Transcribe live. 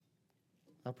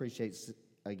I appreciate,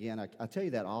 again, I tell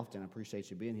you that often, I appreciate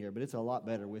you being here, but it's a lot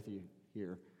better with you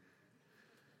here.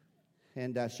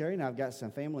 And Sherry and I have got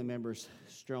some family members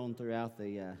strewn throughout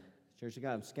the church. I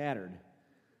got them scattered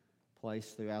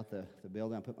place throughout the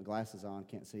building. I put my glasses on,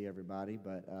 can't see everybody,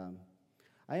 but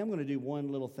I am going to do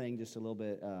one little thing just a little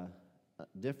bit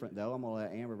different, though. I'm going to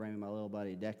let Amber bring me my little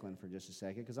buddy Declan for just a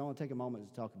second, because I want to take a moment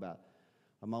to talk about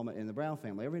a moment in the Brown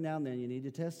family. Every now and then you need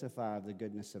to testify of the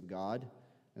goodness of God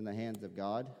and the hands of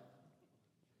God.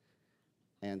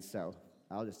 And so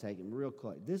I'll just take him real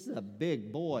quick. This is a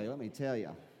big boy, let me tell you,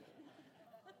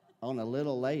 on a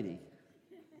little lady.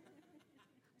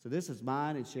 So this is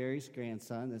mine and Sherry's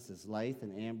grandson. This is Lath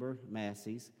and Amber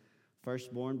Massey's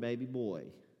firstborn baby boy.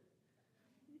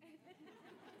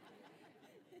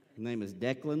 His name is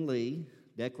Declan Lee.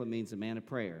 Declan means a man of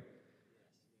prayer.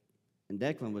 And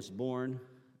Declan was born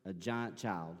a giant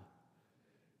child.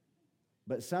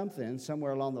 But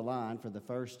somewhere along the line, for the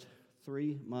first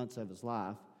 3 months of his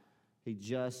life, he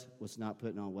just was not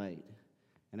putting on weight.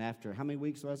 And after, how many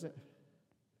weeks was it?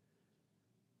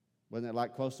 Wasn't it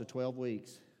like close to 12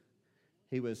 weeks?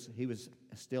 He was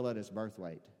still at his birth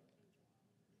weight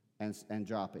and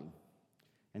dropping.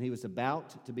 And he was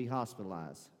about to be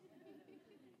hospitalized.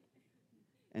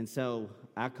 And so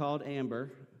I called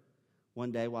Amber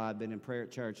one day while I'd been in prayer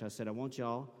at church. I said, I want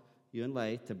y'all, you and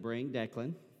Lath, to bring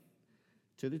Declan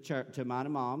to the church, to mine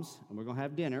and mom's, and we're going to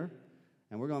have dinner.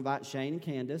 And we're going to invite Shane and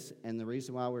Candace. And the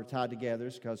reason why we're tied together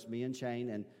is because me and Shane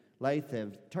and Lath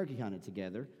have turkey hunted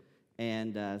together.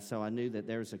 And so I knew that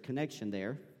there was a connection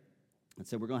there. And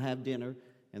so we're going to have dinner,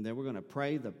 and then we're going to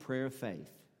pray the prayer of faith.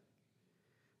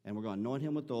 And we're going to anoint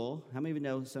him with oil. How many of you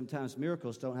know sometimes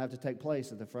miracles don't have to take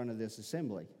place at the front of this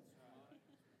assembly?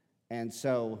 And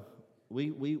so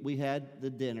we had the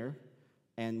dinner,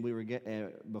 and we were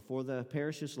before the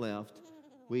parishes left,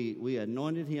 we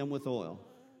anointed him with oil.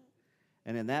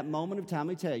 And in that moment of time, let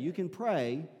me tell you, you can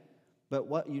pray, but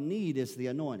what you need is the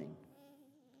anointing.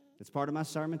 It's part of my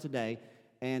sermon today.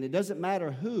 And it doesn't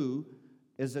matter who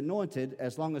is anointed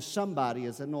as long as somebody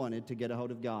is anointed to get a hold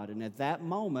of God. And at that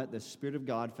moment, the Spirit of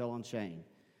God fell on Shane.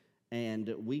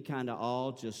 And we kind of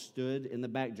all just stood in the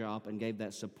backdrop and gave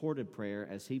that supported prayer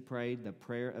as he prayed the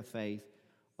prayer of faith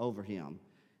over him.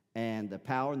 And the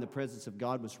power and the presence of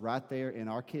God was right there in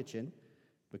our kitchen,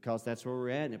 because that's where we're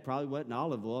at. And it probably wasn't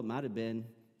olive oil. It might have been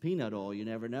peanut oil. You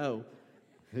never know.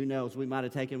 Who knows? We might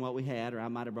have taken what we had, or I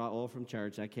might have brought oil from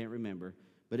church. I can't remember.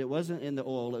 But it wasn't in the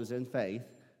oil. It was in faith.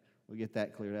 We'll get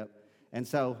that cleared up. And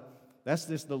so that's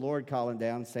just the Lord calling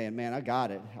down saying, man, I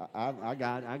got it.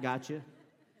 I got you.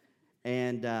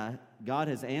 And God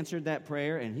has answered that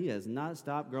prayer, and he has not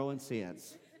stopped growing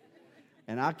since.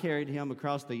 And I carried him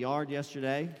across the yard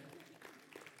yesterday.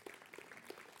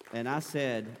 And I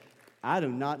said, I do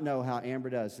not know how Amber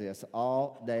does this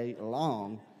all day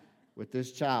long with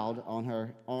this child on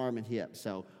her arm and hip.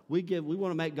 So we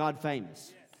want to make God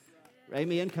famous.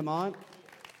 Amen. Come on.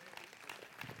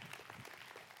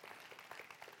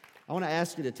 I want to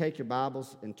ask you to take your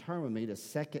Bibles and turn with me to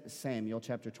 2 Samuel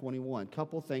chapter 21.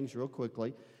 Couple things real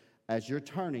quickly as you're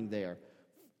turning there.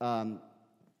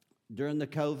 During the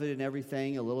COVID and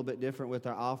everything, a little bit different with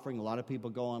our offering. A lot of people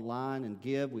go online and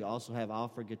give. We also have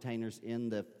offering containers in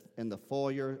the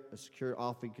foyer, a secure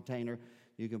offering container.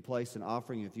 You can place an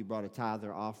offering if you brought a tithe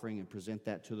or offering and present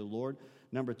that to the Lord.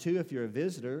 Number two, if you're a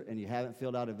visitor and you haven't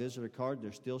filled out a visitor card,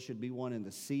 there still should be one in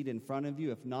the seat in front of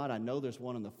you. If not, I know there's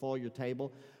one on the foyer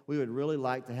table. We would really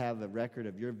like to have a record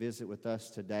of your visit with us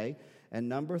today. And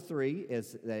number three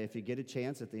is that if you get a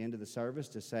chance at the end of the service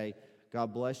to say,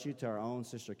 God bless you, to our own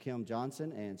Sister Kim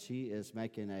Johnson, and she is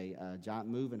making a giant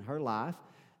move in her life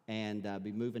and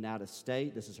be moving out of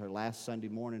state. This is her last Sunday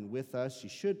morning with us. She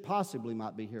should possibly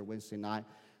might be here Wednesday night.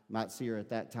 Might see her at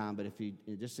that time, but if you,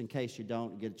 just in case you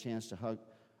don't get a chance to hug,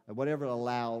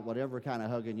 whatever kind of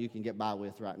hugging you can get by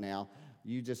with right now,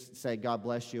 you just say, God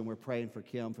bless you, and we're praying for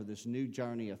Kim for this new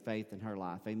journey of faith in her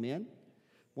life. Amen?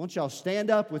 Won't y'all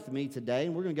stand up with me today,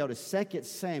 and we're going to go to 2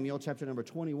 Samuel chapter number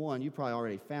 21. You probably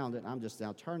already found it. I'm just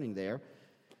now turning there.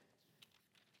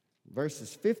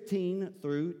 Verses 15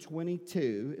 through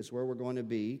 22 is where we're going to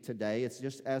be today. It's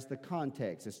just as the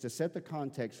context. It's to set the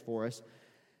context for us.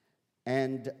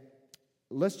 And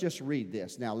let's just read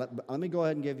this. Now, let me go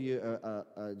ahead and give you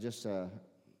a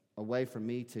way for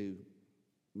me to,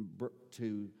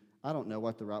 I don't know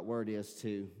what the right word is,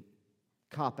 to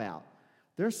cop out.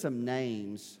 There's some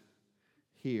names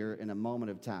here in a moment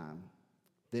of time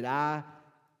that I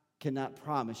cannot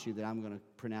promise you that I'm going to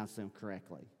pronounce them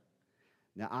correctly.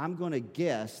 Now, I'm going to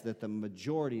guess that the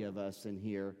majority of us in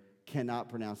here cannot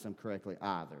pronounce them correctly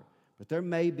either. But there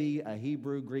may be a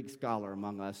Hebrew Greek scholar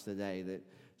among us today that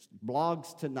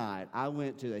blogs tonight. I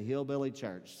went to a hillbilly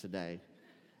church today,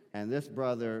 and this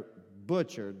brother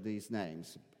butchered these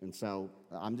names. And so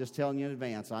I'm just telling you in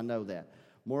advance, I know that.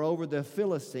 Moreover, the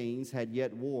Philistines had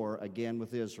yet war again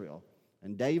with Israel.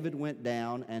 And David went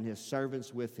down and his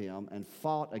servants with him and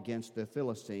fought against the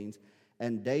Philistines,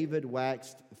 and David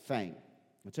waxed faint.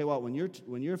 I'll tell you what,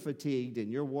 when you're fatigued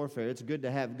in your warfare, it's good to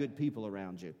have good people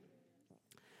around you.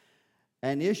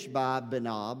 And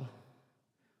Ishbi-Benob,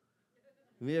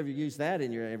 have you ever used that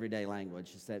in your everyday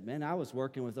language? You said, man, I was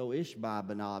working with old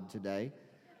Ishbi-Benob today,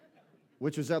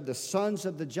 which was of the sons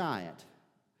of the giant,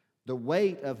 the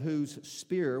weight of whose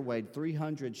spear weighed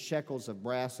 300 shekels of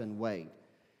brass in weight.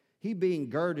 He,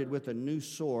 being girded with a new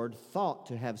sword, thought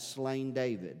to have slain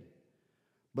David.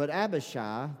 But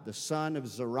Abishai, the son of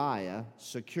Zeruiah,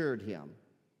 secured him,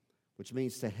 which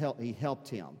means to help. He helped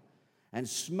him, and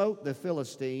smote the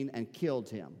Philistine and killed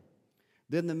him.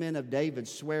 Then the men of David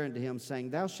sware unto him, saying,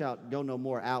 Thou shalt go no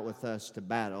more out with us to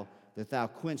battle, that thou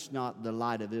quench not the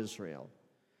light of Israel.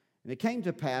 And it came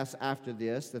to pass after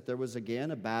this that there was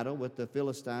again a battle with the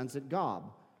Philistines at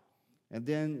Gob. And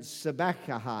then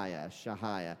Shahiah,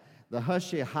 the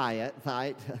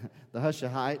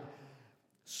Hushahite,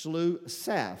 slew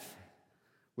Saph,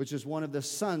 which is one of the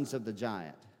sons of the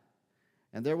giant.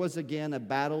 And there was again a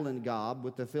battle in Gob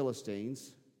with the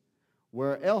Philistines,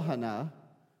 where Elhanah,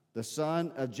 the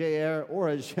son of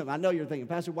Jair-Oregim, I know you're thinking,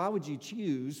 Pastor, why would you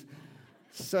choose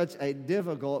such a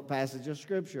difficult passage of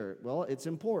Scripture? Well, it's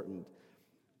important.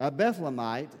 A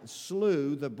Bethlehemite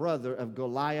slew the brother of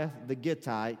Goliath the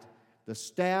Gittite, the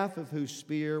staff of whose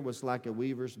spear was like a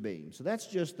weaver's beam. So that's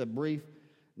just a brief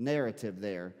narrative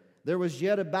there. There was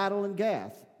yet a battle in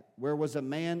Gath, where was a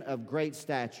man of great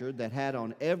stature that had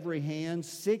on every hand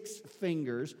 6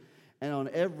 fingers, and on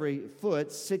every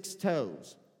foot 6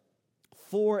 toes,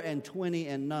 24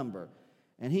 in number.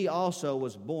 And he also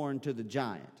was born to the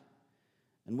giant.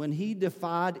 And when he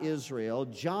defied Israel,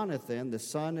 Jonathan, the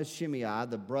son of Shimei,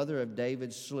 the brother of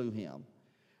David, slew him.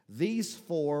 These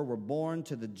 4 were born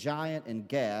to the giant in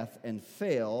Gath and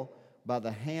fell by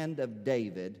the hand of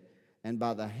David and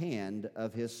by the hand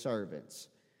of his servants.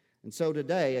 And so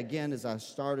today, again, as I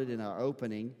started in our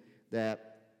opening,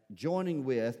 that joining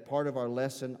with part of our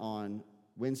lesson on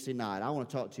Wednesday night, I want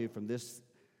to talk to you from this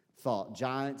thought: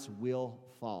 giants will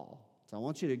fall. So I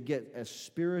want you to get as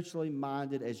spiritually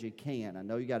minded as you can. I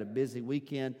know you got a busy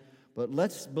weekend, but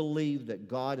let's believe that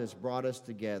God has brought us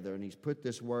together and He's put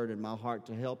this word in my heart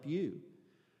to help you,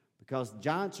 because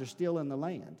giants are still in the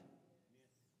land.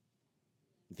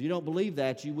 If you don't believe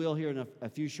that, you will here in a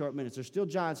few short minutes. There's still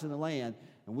giants in the land,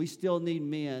 and we still need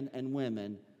men and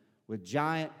women with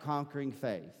giant conquering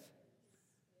faith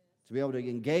to be able to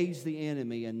engage the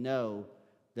enemy and know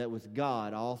that with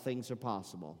God all things are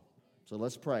possible. So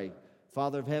let's pray.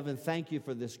 Father of heaven, thank you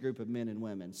for this group of men and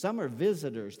women. Some are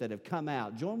visitors that have come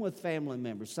out. Join with family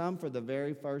members, some for the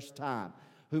very first time,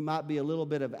 who might be a little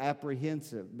bit of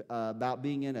apprehensive about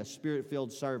being in a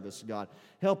spirit-filled service, God.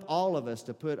 Help all of us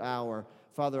to put our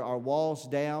walls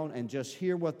down and just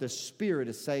hear what the Spirit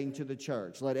is saying to the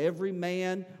church. Let every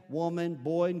man, woman,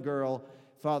 boy, and girl,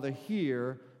 Father,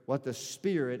 hear what the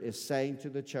Spirit is saying to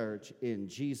the church in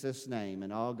Jesus' name.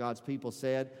 And all God's people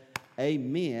said,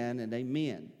 amen and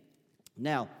amen.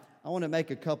 Now, I want to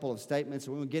make a couple of statements.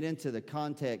 We're going to get into the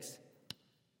context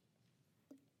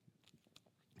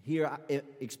here,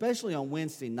 especially on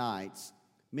Wednesday nights.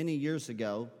 Many years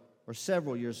ago, or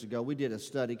several years ago, we did a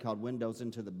study called Windows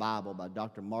into the Bible by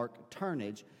Dr. Mark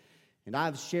Turnage. And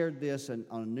I've shared this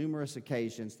on numerous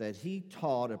occasions, that he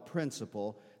taught a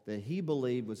principle that he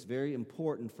believed was very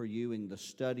important for you in the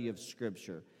study of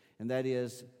Scripture. And that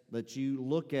is that you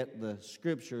look at the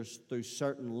Scriptures through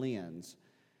certain lens.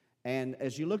 And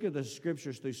as you look at the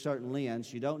Scriptures through certain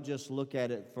lens, you don't just look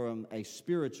at it from a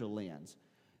spiritual lens.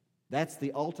 That's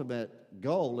the ultimate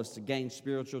goal, is to gain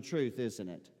spiritual truth, isn't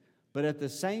it? But at the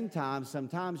same time,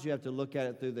 sometimes you have to look at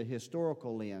it through the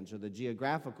historical lens or the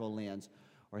geographical lens,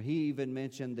 or he even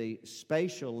mentioned the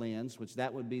spatial lens, which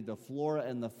that would be the flora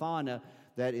and the fauna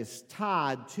that is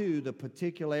tied to the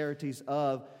particularities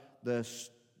of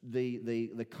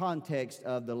the context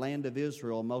of the land of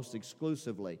Israel most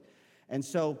exclusively. And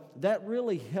so that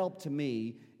really helped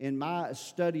me in my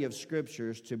study of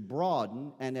Scriptures to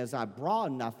broaden. And as I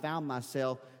broadened, I found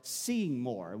myself seeing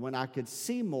more. When I could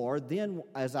see more, then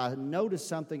as I noticed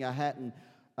something I hadn't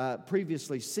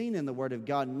previously seen in the Word of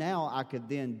God, now I could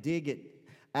then dig it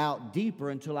out deeper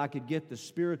until I could get the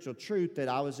spiritual truth that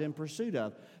I was in pursuit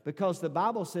of. Because the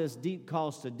Bible says deep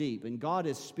calls to deep, and God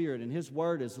is spirit, and His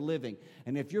Word is living.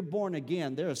 And if you're born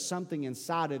again, there is something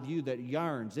inside of you that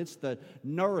yearns. It's the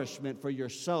nourishment for your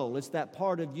soul. It's that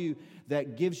part of you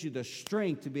that gives you the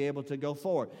strength to be able to go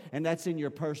forward. And that's in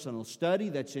your personal study,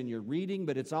 that's in your reading,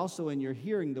 but it's also in your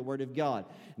hearing the Word of God.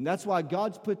 And that's why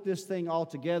God's put this thing all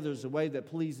together as a way that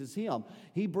pleases Him.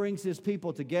 He brings His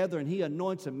people together, and He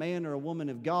anoints a man or a woman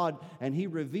of God, and He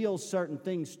reveals certain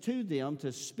things to them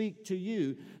to speak to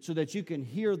you so that you can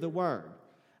hear the Word.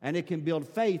 And it can build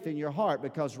faith in your heart,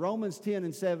 because Romans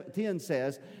 10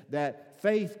 says that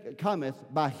faith cometh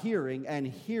by hearing, and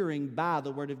hearing by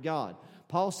the Word of God.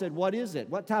 Paul said, what is it?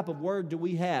 What type of word do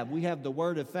we have? We have the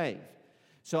word of faith.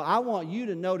 So I want you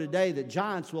to know today that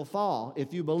giants will fall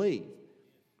if you believe.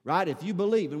 Right? If you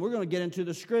believe. And we're going to get into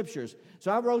the Scriptures.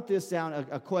 So I wrote this down,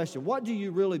 a question. What do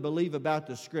you really believe about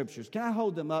the Scriptures? Can I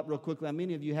hold them up real quickly?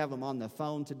 Many of you have them on the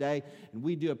phone today, and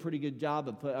we do a pretty good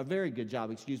job, a very good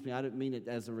job, excuse me. I didn't mean it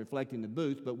as a reflecting the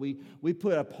booth, but we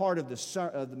put a part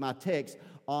of my text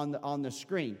on the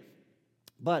screen.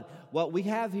 But what we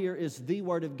have here is the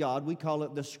Word of God. We call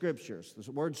it the Scriptures.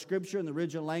 The word Scripture in the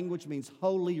original language means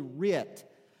holy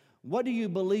writ. What do you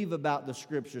believe about the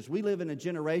Scriptures? We live in a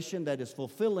generation that is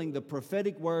fulfilling the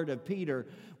prophetic word of Peter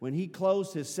when he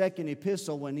closed his second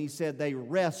epistle, when he said they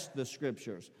wrest the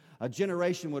Scriptures. A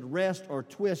generation would wrest or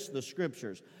twist the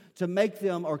Scriptures to make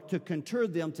them or to contour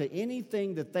them to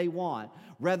anything that they want,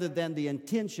 rather than the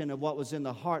intention of what was in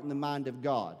the heart and the mind of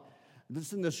God.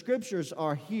 Listen, the Scriptures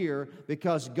are here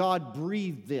because God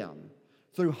breathed them.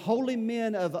 Through holy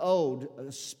men of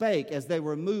old spake as they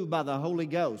were moved by the Holy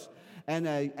Ghost. And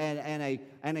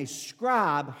a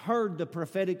scribe heard the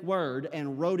prophetic word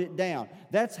and wrote it down.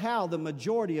 That's how the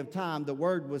majority of time the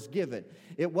word was given.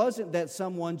 It wasn't that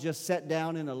someone just sat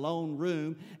down in a lone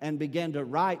room and began to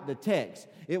write the text.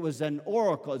 It was an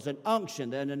oracle, it's an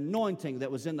unction, an anointing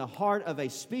that was in the heart of a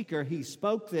speaker. He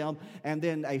spoke them, and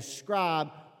then a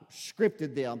scribe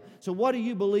scripted them. So what do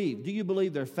you believe? Do you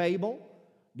believe they're fable?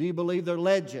 Do you believe they're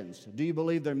legends? Do you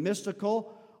believe they're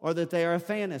mystical, or that they are a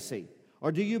fantasy?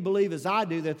 Or do you believe, as I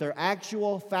do, that they're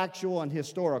actual, factual, and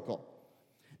historical?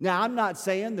 Now, I'm not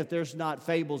saying that there's not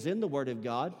fables in the Word of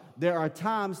God. There are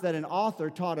times that an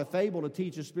author taught a fable to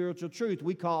teach a spiritual truth.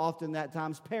 We call often that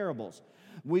times parables.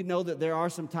 We know that there are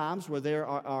some times where there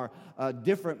are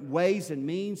different ways and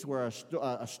means where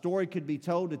a story could be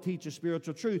told to teach a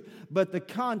spiritual truth, but the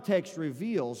context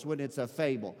reveals when it's a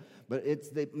fable. But it's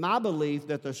my belief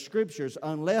that the Scriptures,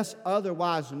 unless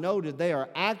otherwise noted, they are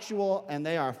actual and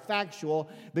they are factual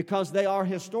because they are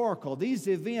historical. These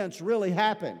events really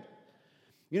happened.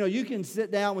 You know, you can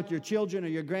sit down with your children or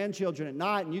your grandchildren at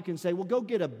night and you can say, well, go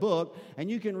get a book,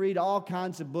 and you can read all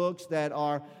kinds of books that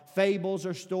are fables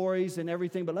or stories and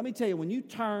everything. But let me tell you, when you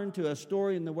turn to a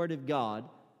story in the Word of God,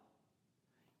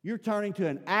 you're turning to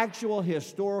an actual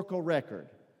historical record,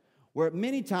 where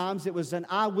many times it was an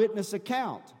eyewitness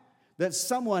account, that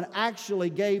someone actually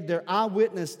gave their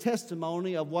eyewitness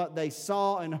testimony of what they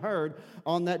saw and heard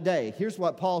on that day. Here's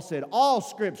what Paul said: all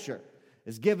Scripture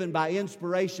is given by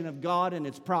inspiration of God, and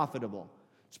it's profitable.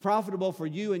 It's profitable for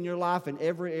you in your life, in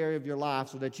every area of your life,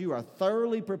 so that you are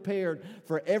thoroughly prepared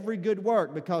for every good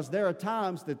work, because there are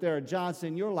times that there are giants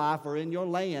in your life or in your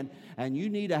land, and you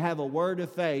need to have a word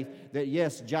of faith that,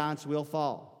 yes, giants will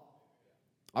fall.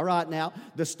 All right, now,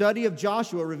 the study of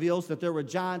Joshua reveals that there were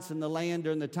giants in the land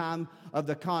during the time of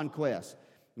the conquest.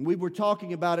 We were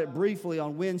talking about it briefly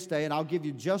on Wednesday, and I'll give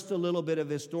you just a little bit of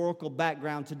historical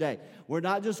background today. We're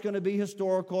not just going to be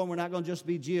historical, and we're not going to just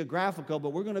be geographical,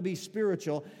 but we're going to be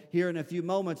spiritual here in a few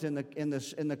moments in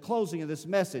the closing of this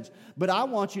message. But I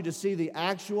want you to see the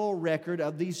actual record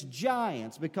of these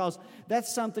giants, because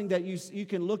that's something that you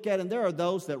can look at, and there are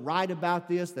those that write about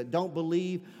this that don't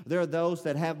believe. There are those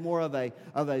that have more of a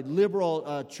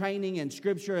liberal training in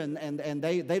Scripture, and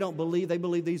they don't believe. They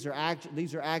believe these are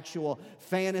actual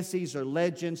fantasies or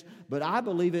legends, but I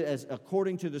believe it as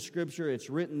according to the Scripture. It's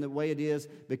written the way it is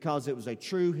because it was a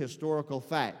true historical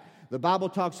fact. The Bible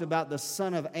talks about the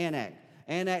son of Anak.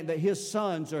 Anak, that his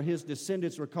sons or his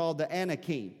descendants were called the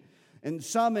Anakim. And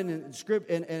some in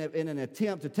an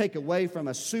attempt to take away from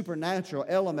a supernatural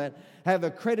element have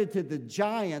accredited the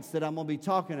giants that I'm going to be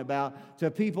talking about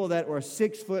to people that were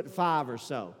 6'5" or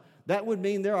so. That would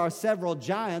mean there are several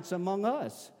giants among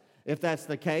us, if that's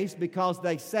the case, because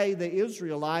they say the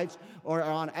Israelites are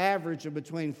on average of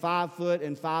between 5 foot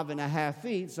and 5.5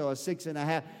 feet, so a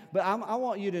 6.5. But I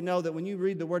want you to know that when you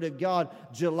read the Word of God,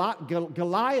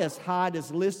 Goliath's height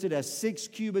is listed as 6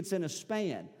 cubits in a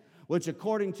span. which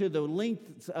according to the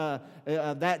length of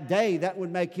that day, that would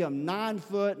make him 9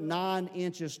 foot 9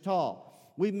 inches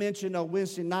tall. We mentioned on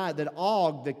Wednesday night that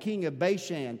Og, the king of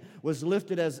Bashan, was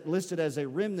listed as a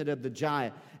remnant of the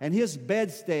giant, and his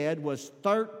bedstead was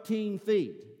 13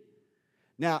 feet.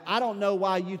 Now, I don't know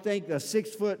why you think a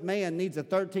 6-foot man needs a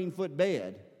 13-foot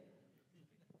bed,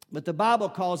 but the Bible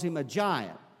calls him a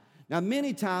giant. Now,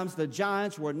 many times the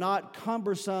giants were not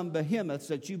cumbersome behemoths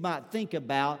that you might think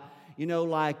about,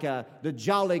 like the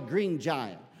Jolly Green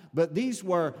Giant. But these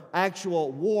were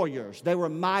actual warriors. They were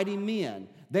mighty men.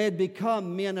 They had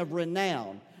become men of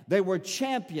renown. They were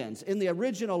champions. In the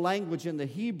original language, in the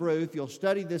Hebrew, if you'll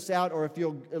study this out or if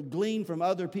you'll glean from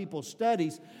other people's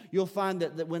studies, you'll find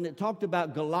that when it talked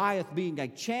about Goliath being a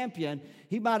champion,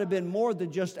 he might have been more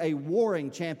than just a warring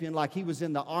champion, like he was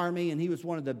in the army and he was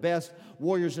one of the best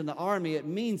warriors in the army. It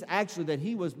means actually that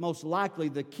he was most likely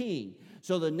the king.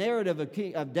 So the narrative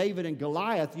of David and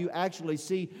Goliath, you actually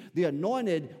see the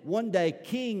anointed one-day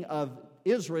king of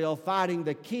Israel fighting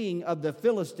the king of the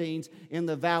Philistines in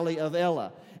the valley of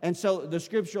Elah. And so the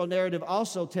scriptural narrative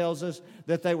also tells us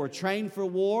that they were trained for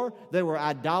war, they were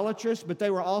idolatrous, but they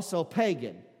were also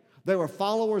pagan. They were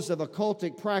followers of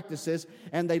occultic practices,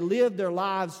 and they lived their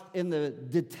lives in the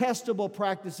detestable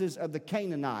practices of the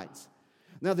Canaanites.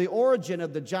 Now, the origin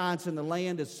of the giants in the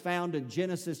land is found in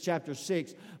Genesis chapter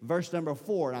 6, verse number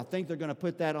 4. And I think they're going to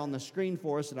put that on the screen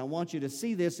for us, and I want you to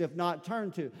see this. If not, turn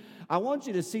to. I want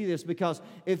you to see this because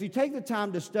if you take the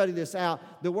time to study this out,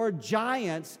 the word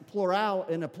giants,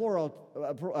 plurality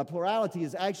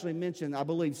is actually mentioned, I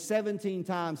believe, 17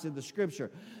 times in the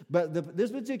Scripture. But this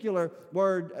particular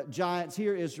word, giants,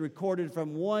 here is recorded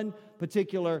from one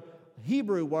particular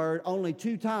Hebrew word only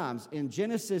 2 times, in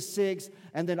Genesis 6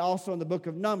 and then also in the book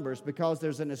of Numbers, because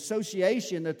there's an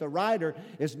association that the writer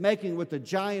is making with the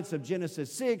giants of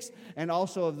Genesis 6 and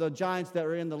also of the giants that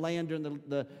are in the land during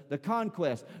the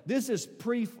conquest. This is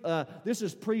pre-flood.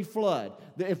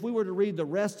 If we were to read the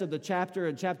rest of the chapter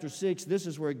in chapter 6, this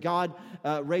is where God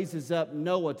raises up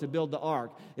Noah to build the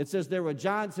ark. It says there were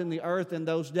giants in the earth in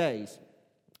those days.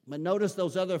 But notice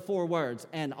those other 4 words,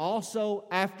 and also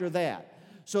after that.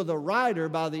 So the writer,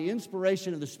 by the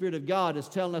inspiration of the Spirit of God, is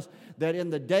telling us that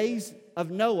in the days of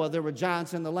Noah, there were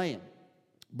giants in the land.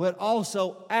 But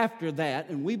also after that,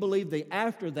 and we believe the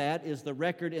after that is the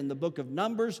record in the book of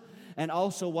Numbers and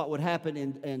also what would happen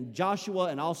in Joshua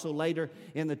and also later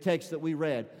in the text that we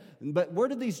read. But where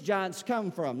did these giants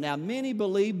come from? Now, many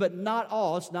believe, but not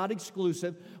all, it's not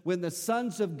exclusive, when the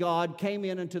sons of God came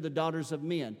in unto the daughters of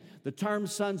men. The term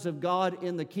sons of God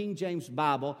in the King James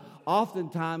Bible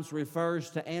oftentimes refers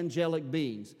to angelic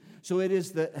beings. So it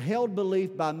is the held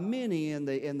belief by many in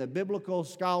the biblical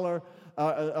scholar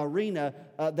arena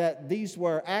that these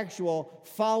were actual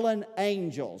fallen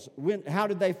angels. How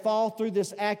did they fall? Through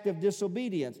this act of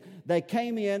disobedience. They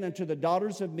came in unto the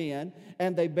daughters of men,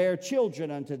 and they bare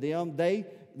children unto them.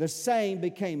 The same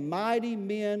became mighty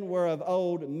men were of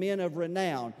old, men of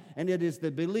renown. And it is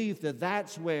the belief that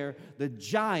that's where the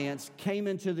giants came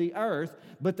into the earth,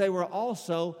 but they were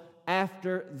also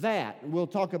after that. We'll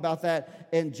talk about that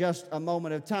in just a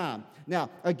moment of time. Now,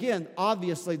 again,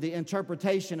 obviously the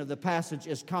interpretation of the passage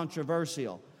is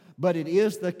controversial, but it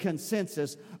is the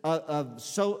consensus of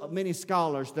so many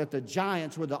scholars that the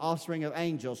giants were the offspring of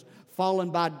angels,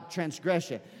 fallen by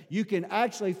transgression. You can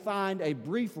actually find a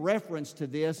brief reference to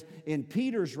this in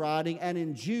Peter's writing and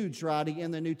in Jude's writing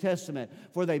in the New Testament,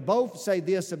 for they both say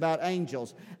this about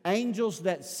angels. Angels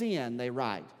that sin, they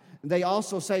write. They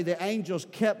also say the angels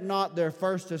kept not their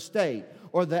first estate,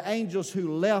 or the angels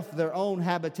who left their own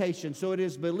habitation. So it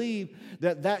is believed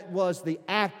that that was the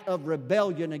act of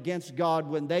rebellion against God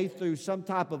when they, through some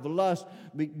type of lust,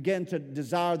 began to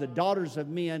desire the daughters of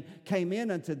men, came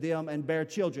in unto them and bare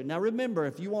children. Now remember,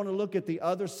 if you want to look at the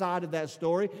other side of that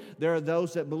story, there are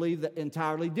those that believe that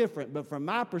entirely different. But from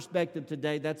my perspective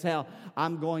today, that's how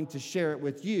I'm going to share it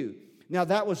with you. Now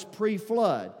that was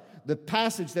pre-flood. The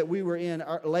passage that we were in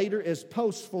later is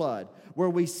post-flood,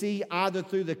 where we see either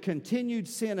through the continued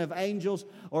sin of angels,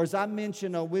 or as I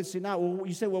mentioned on Wednesday night, well,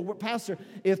 you say, well, Pastor,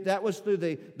 if that was through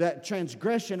that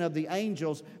transgression of the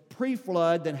angels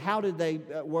pre-flood, then how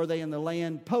were they in the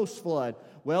land post-flood?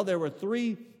 Well, there were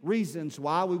 3 reasons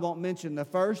why. We won't mention the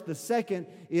first. The second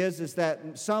is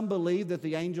that some believe that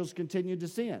the angels continued to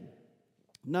sin.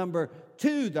 Number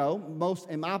 2, though, most,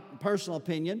 in my personal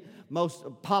opinion, most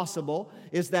possible,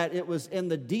 is that it was in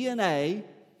the DNA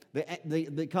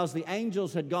Because the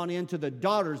angels had gone into the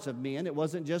daughters of men. It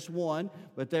wasn't just one,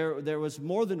 but there was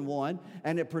more than one,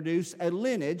 and it produced a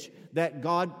lineage that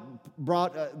God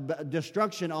brought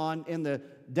destruction on in the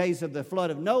days of the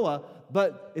flood of Noah.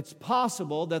 But it's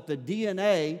possible that the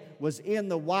DNA was in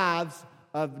the wives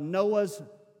of Noah's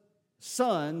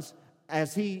sons.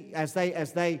 As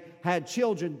they had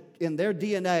children in their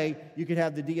DNA, you could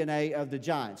have the DNA of the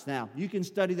giants. Now, you can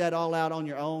study that all out on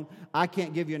your own. I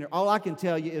can't give you all I can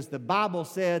tell you is the Bible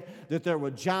said that there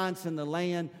were giants in the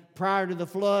land prior to the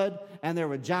flood, and there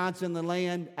were giants in the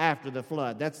land after the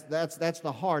flood. That's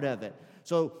the heart of it.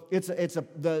 So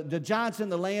the giants in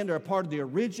the land are a part of the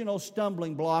original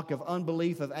stumbling block of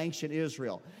unbelief of ancient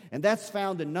Israel. And that's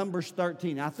found in Numbers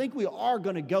 13. I think we are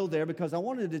going to go there because I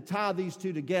wanted to tie these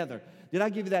two together. Did I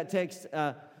give you that text,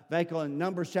 Vaco, in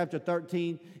Numbers chapter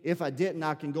 13? If I didn't,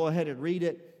 I can go ahead and read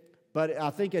it. But I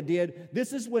think I did.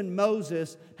 This is when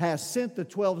Moses has sent the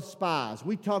 12 spies.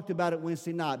 We talked about it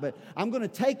Wednesday night. But I'm going to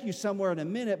take you somewhere in a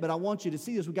minute, but I want you to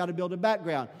see this. We've got to build a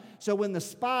background. So when the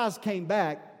spies came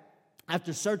back,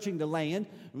 after searching the land,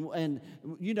 and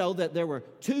you know that there were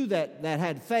 2 that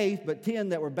had faith, but 10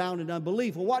 that were bound in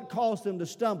unbelief. Well, what caused them to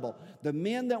stumble? The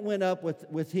men that went up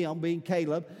with him, being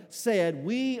Caleb, said,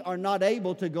 "We are not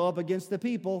able to go up against the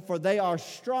people, for they are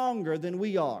stronger than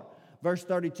we are." Verse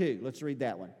 32, let's read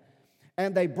that one.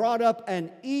 "And they brought up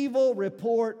an evil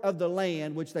report of the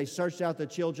land, which they searched out the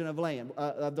children of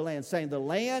the land, saying, the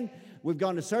land, we've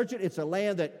gone to search it. It's a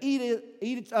land that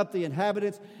eats up the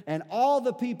inhabitants, and all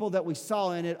the people that we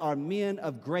saw in it are men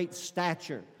of great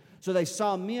stature." So they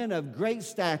saw men of great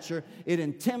stature. It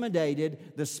intimidated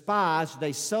the spies.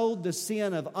 They sowed the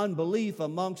sin of unbelief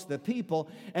amongst the people,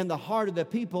 and the heart of the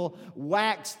people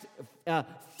waxed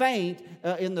faint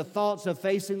in the thoughts of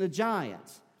facing the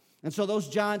giants. And so those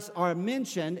giants are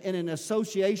mentioned in an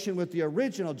association with the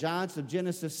original giants of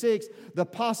Genesis 6, the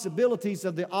possibilities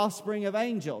of the offspring of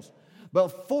angels.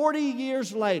 But 40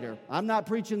 years later, I'm not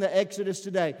preaching the Exodus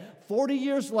today, 40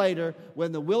 years later,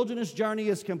 when the wilderness journey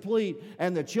is complete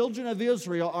and the children of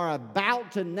Israel are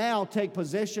about to now take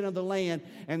possession of the land,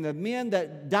 and the men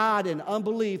that died in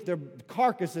unbelief, their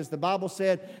carcasses, the Bible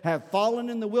said, have fallen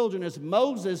in the wilderness,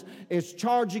 Moses is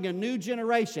charging a new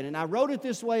generation. And I wrote it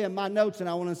this way in my notes, and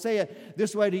I want to say it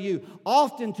this way to you.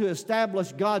 Often to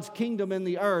establish God's kingdom in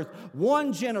the earth,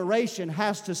 one generation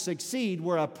has to succeed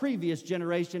where a previous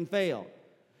generation failed.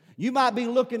 You might be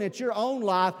looking at your own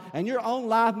life, and your own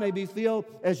life may be filled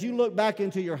as you look back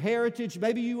into your heritage.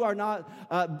 Maybe you are not,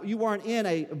 you weren't in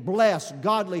a blessed,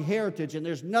 godly heritage, and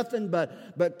there's nothing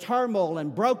but turmoil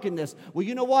and brokenness. Well,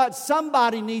 you know what?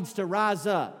 Somebody needs to rise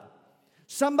up.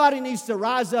 Somebody needs to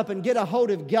rise up and get a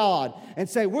hold of God and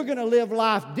say, we're going to live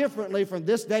life differently from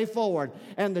this day forward.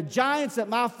 And the giants that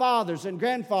my fathers and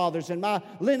grandfathers and my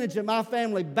lineage and my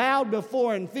family bowed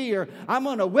before in fear, I'm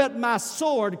going to whet my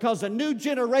sword because a new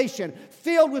generation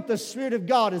filled with the Spirit of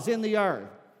God is in the earth.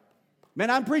 Man,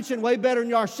 I'm preaching way better than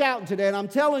you are shouting today, and I'm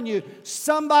telling you,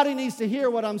 somebody needs to hear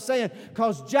what I'm saying,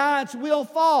 because giants will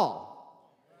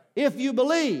fall if you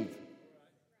believe.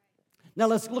 Now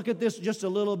let's look at this just a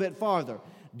little bit farther.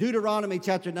 Deuteronomy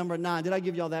chapter number 9. Did I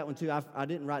give y'all that one too? I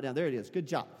didn't write down. There it is. Good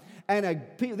job. And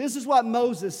this is what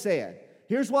Moses said.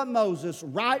 Here's what Moses,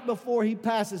 right before he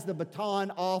passes the baton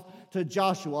off to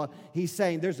Joshua, he's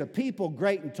saying, there's a people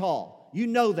great and tall. You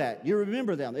know that. You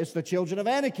remember them. It's the children of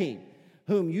Anakim,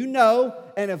 whom you know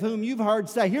and of whom you've heard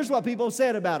say. Here's what people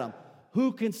said about them.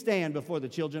 Who can stand before the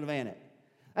children of Anak?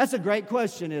 That's a great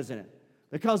question, isn't it?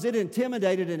 Because it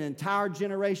intimidated an entire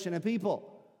generation of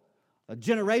people. A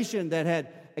generation that had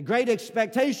a great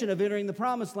expectation of entering the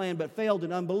promised land but failed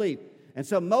in unbelief. And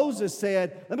so Moses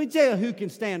said, let me tell you who can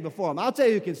stand before them. I'll tell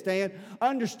you who can stand.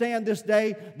 Understand this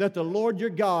day that the Lord your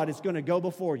God is going to go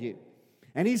before you.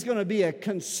 And He's going to be a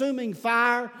consuming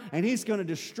fire, and He's going to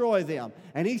destroy them.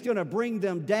 And He's going to bring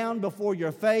them down before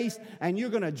your face, and you're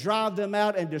going to drive them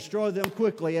out and destroy them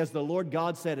quickly, as the Lord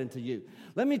God said unto you.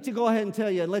 Let me go ahead and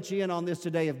tell you and let you in on this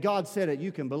today. If God said it,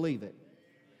 you can believe it.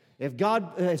 If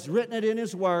God has written it in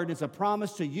His Word, it's a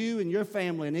promise to you and your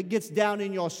family, and it gets down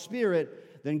in your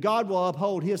spirit, then God will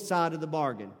uphold His side of the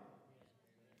bargain.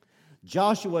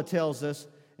 Joshua tells us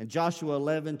in Joshua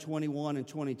 11, 21 and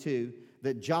 22,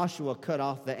 that Joshua cut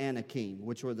off the Anakim,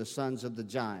 which were the sons of the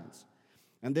giants.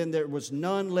 And then there was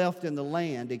none left in the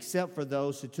land except for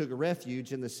those who took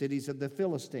refuge in the cities of the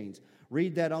Philistines.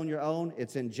 Read that on your own.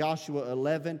 It's in Joshua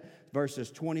 11,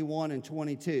 verses 21 and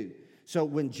 22. So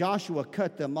when Joshua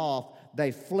cut them off,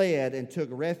 they fled and took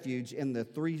refuge in the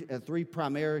three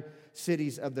primary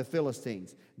cities of the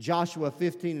Philistines. Joshua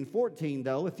 15 and 14,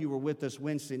 though, if you were with us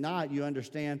Wednesday night, you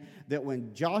understand that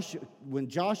when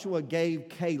Joshua gave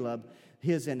Caleb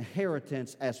his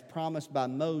inheritance as promised by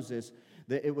Moses,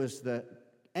 that it was the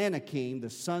Anakim, the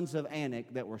sons of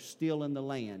Anak, that were still in the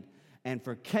land. And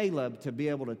for Caleb to be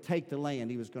able to take the land,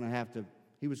 he was going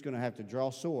to have to draw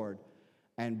sword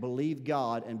and believe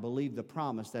God and believe the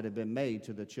promise that had been made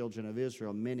to the children of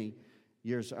Israel many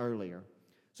years earlier.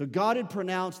 So God had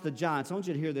pronounced the giants. I want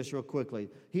you to hear this real quickly.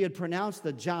 He had pronounced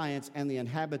the giants and the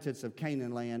inhabitants of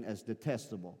Canaan land as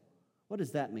detestable. What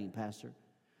does that mean, Pastor?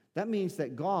 That means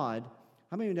that God,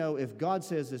 how many of you know if God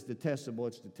says it's detestable,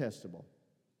 it's detestable?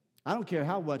 I don't care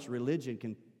how much religion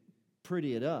can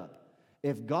pretty it up.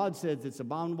 If God says it's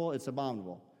abominable, it's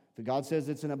abominable. If God says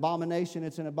it's an abomination,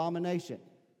 it's an abomination.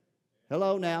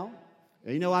 Hello now.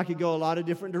 You know I could go a lot of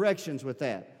different directions with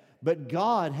that. But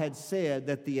God had said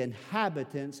that the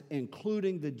inhabitants,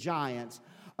 including the giants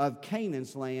of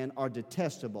Canaan's land, are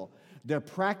detestable. Their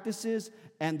practices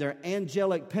and their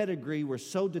angelic pedigree were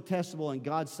so detestable in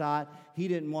God's sight, He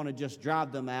didn't want to just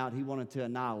drive them out. He wanted to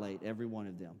annihilate every one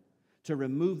of them, to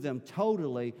remove them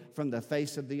totally from the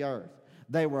face of the earth.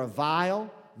 They were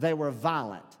vile, they were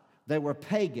violent, they were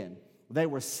pagan, they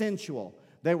were sensual,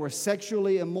 they were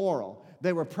sexually immoral,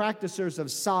 they were practicers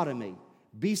of sodomy,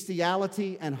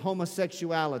 bestiality, and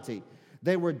homosexuality.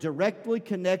 They were directly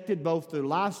connected both through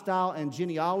lifestyle and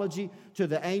genealogy to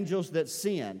the angels that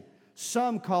sin.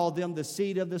 Some called them the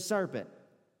seed of the serpent.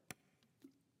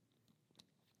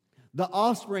 The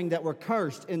offspring that were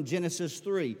cursed in Genesis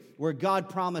 3, where God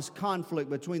promised conflict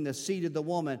between the seed of the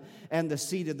woman and the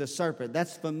seed of the serpent.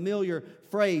 That's a familiar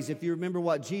phrase. If you remember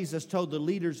what Jesus told the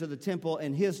leaders of the temple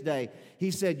in His day,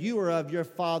 He said, "You are of your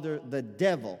father the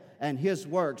devil, and his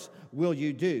works will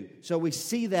you do." So we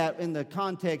see that in the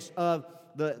context of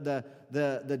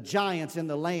the giants in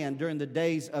the land during the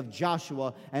days of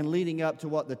Joshua and leading up to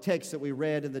what the text that we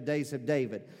read in the days of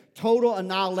David. Total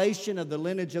annihilation of the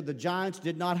lineage of the giants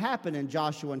did not happen in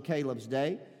Joshua and Caleb's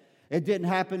day. It didn't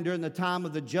happen during the time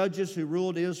of the judges who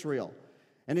ruled Israel.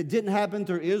 And it didn't happen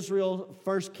through Israel,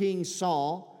 first King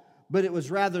Saul, but it was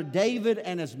rather David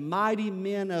and his mighty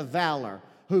men of valor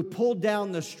who pulled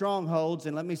down the strongholds.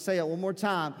 And let me say it one more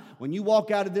time. When you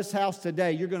walk out of this house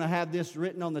today, you're going to have this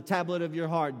written on the tablet of your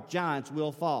heart: giants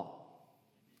will fall,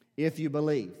 if you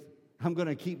believe. I'm going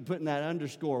to keep putting that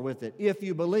underscore with it, if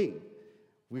you believe,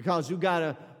 because you've got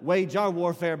to wage our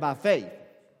warfare by faith.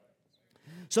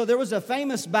 So there was a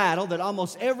famous battle that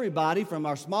almost everybody, from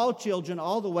our small children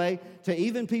all the way to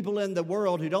even people in the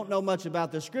world who don't know much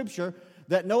about the Scripture,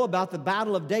 that know about the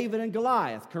battle of David and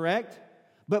Goliath, correct?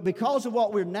 But because of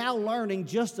what we're now learning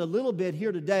just a little bit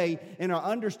here today in our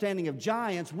understanding of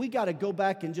giants, we got to go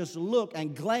back and just look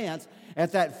and glance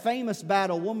at that famous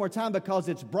battle one more time, because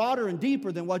it's broader and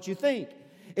deeper than what you think.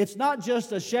 It's not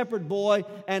just a shepherd boy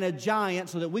and a giant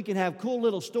so that we can have cool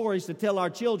little stories to tell our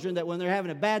children that when they're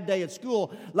having a bad day at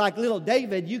school, like little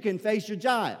David, you can face your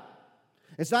giant.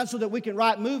 It's not so that we can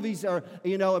write movies or,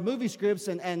 movie scripts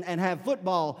and have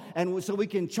football, and so we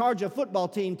can charge a football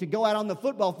team to go out on the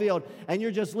football field, and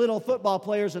you're just little football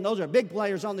players, and those are big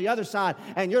players on the other side,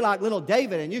 and you're like little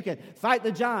David, and you can fight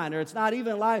the giant. Or it's not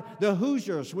even like the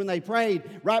Hoosiers when they prayed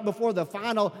right before the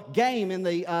final game in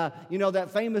the,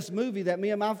 that famous movie that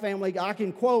me and my family, I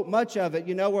can quote much of it,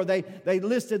 where they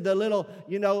listed the little,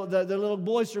 the little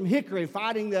boys from Hickory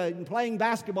playing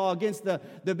basketball against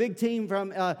the big team from,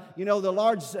 the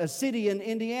large city in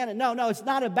Indiana. No, it's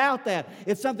not about that.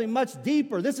 It's something much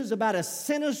deeper. This is about a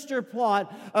sinister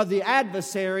plot of the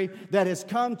adversary that has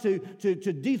come to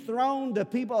dethrone the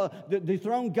people,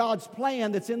 dethrone God's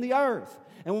plan that's in the earth.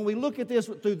 And when we look at this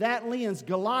through that lens,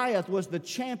 Goliath was the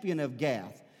champion of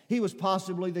Gath. He was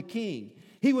possibly the king.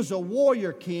 He was a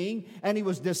warrior king, and he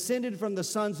was descended from the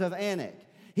sons of Anak.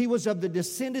 He was of the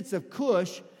descendants of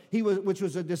Cush, which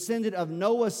was a descendant of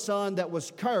Noah's son that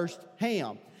was cursed,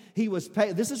 Ham.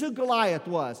 This is who Goliath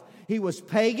was. He was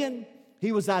pagan.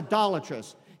 He was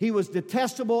idolatrous. He was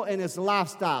detestable in his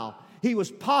lifestyle. He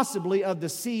was possibly of the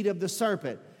seed of the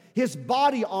serpent. His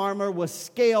body armor was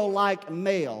scale-like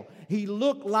mail. He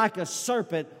looked like a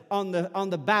serpent on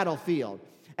the battlefield.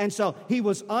 And so he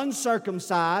was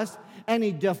uncircumcised, and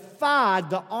he defied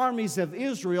the armies of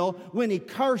Israel when he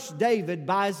cursed David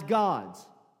by his gods.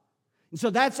 And so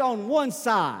that's on one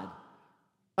side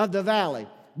of the valley.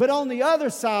 But on the other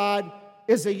side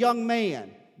is a young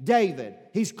man, David.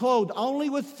 He's clothed only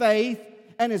with faith,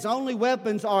 and his only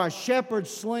weapons are a shepherd's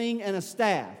sling and a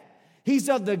staff. He's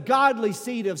of the godly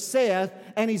seed of Seth,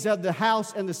 and he's of the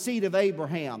house and the seed of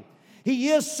Abraham. He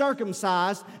is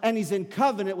circumcised, and he's in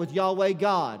covenant with Yahweh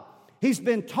God. He's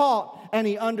been taught, and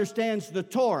he understands the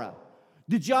Torah.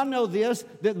 Did y'all know this?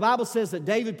 That the Bible says that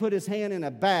David put his hand in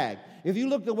a bag. If you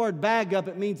look the word bag up,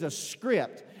 it means a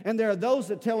script. And there are those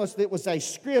that tell us that it was a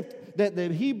script that the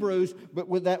Hebrews,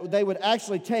 that they would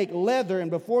actually take leather, and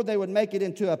before they would make it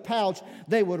into a pouch,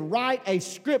 they would write a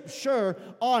scripture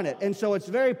on it. And so it's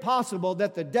very possible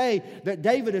that the day that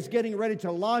David is getting ready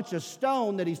to launch a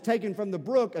stone that he's taken from the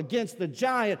brook against the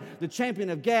giant, the champion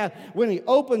of Gath, when he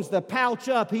opens the pouch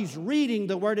up, he's reading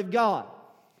the Word of God.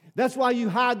 That's why you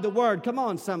hide the Word. Come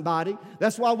on, somebody.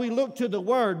 That's why we look to the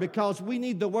Word, because we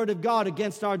need the Word of God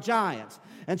against our giants.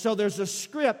 And so there's a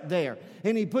script there.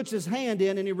 And he puts his hand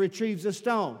in and he retrieves a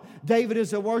stone. David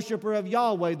is a worshiper of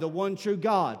Yahweh, the one true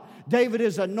God. David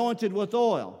is anointed with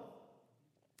oil.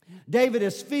 David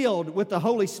is filled with the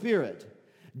Holy Spirit.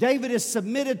 David is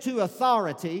submitted to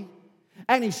authority,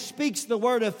 and he speaks the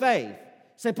word of faith.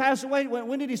 Say, Pastor, wait,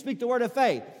 when did he speak the word of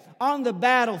faith? On the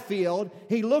battlefield,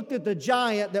 he looked at the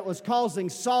giant that was causing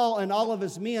Saul and all of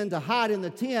his men to hide in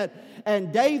the tent,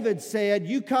 and David said,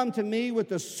 you come to me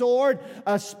with a sword,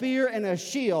 a spear, and a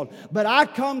shield, but I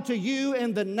come to you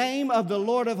in the name of the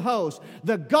Lord of hosts,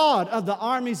 the God of the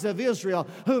armies of Israel,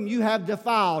 whom you have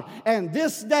defiled. And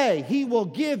this day he will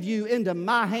give you into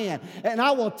my hand, and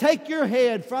I will take your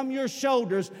head from your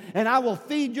shoulders, and I will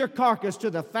feed your carcass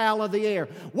to the fowl of the air.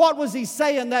 What was he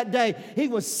saying that day? He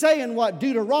was saying what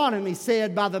Deuteronomy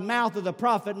said by the mouth of the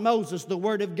prophet Moses, the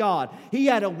word of God. He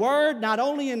had a word not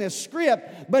only in his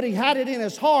script, but he had it in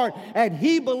his heart, and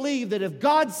he believed that if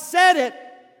God said it,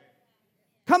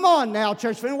 come on now,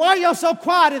 church friend, why are y'all so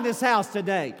quiet in this house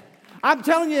today? I'm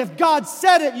telling you, if God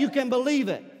said it, you can believe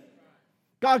it.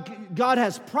 God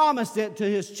has promised it to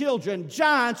his children.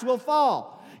 Giants will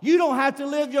fall. You don't have to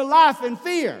live your life in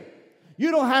fear.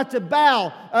 You don't have to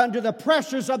bow under the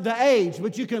pressures of the age,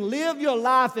 but you can live your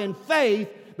life in faith,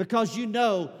 because you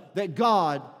know that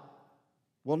God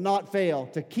will not fail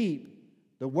to keep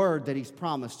the word that he's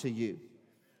promised to you.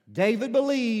 David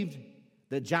believed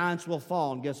that giants will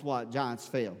fall, and guess what? Giants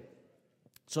fell.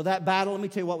 So that battle, let me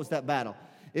tell you what was that battle.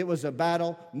 It was a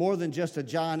battle more than just a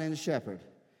giant and a shepherd.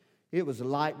 It was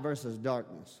light versus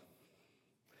darkness.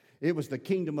 It was the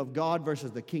kingdom of God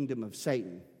versus the kingdom of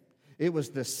Satan. It was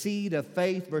the seed of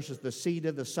faith versus the seed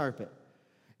of the serpent.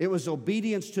 It was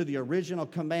obedience to the original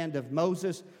command of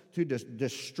Moses to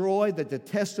destroy the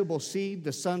detestable seed,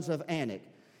 the sons of Anak.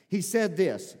 He said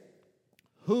this,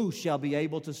 who shall be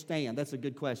able to stand? That's a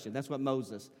good question. That's what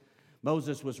Moses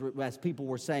was, as people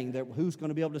were saying, that who's going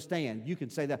to be able to stand? You can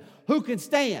say that. Who can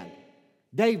stand?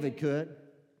 David could,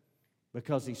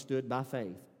 because he stood by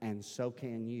faith, and so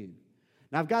can you.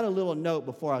 Now, I've got a little note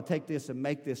before I take this and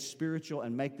make this spiritual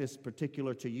and make this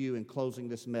particular to you in closing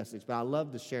this message, but I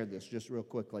love to share this just real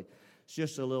quickly. It's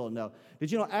just a little note. Did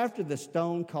you know after the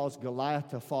stone caused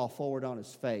Goliath to fall forward on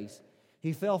his face,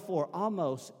 he fell forward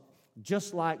almost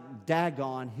just like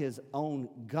Dagon, his own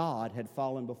god, had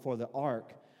fallen before the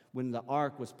ark when the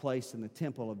ark was placed in the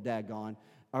temple of Dagon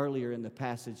earlier in the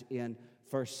passage in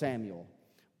 1 Samuel.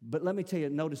 But let me tell you,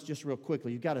 notice just real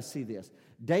quickly, you've got to see this.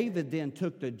 David then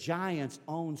took the giant's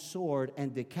own sword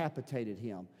and decapitated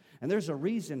him. And there's a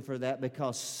reason for that,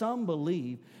 because some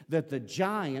believe that the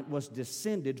giant was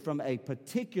descended from a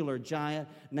particular giant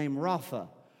named Rapha,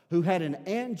 who had an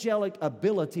angelic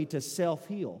ability to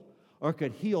self-heal, or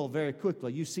could heal very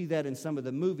quickly. You see that in some of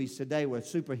the movies today where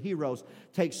superheroes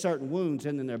take certain wounds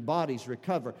and then their bodies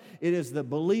recover. It is the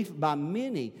belief by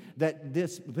many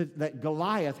that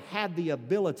Goliath had the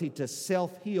ability to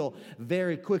self-heal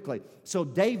very quickly. So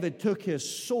David took his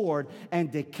sword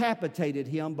and decapitated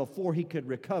him before he could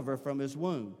recover from his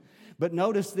wound. But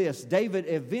notice this, David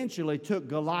eventually took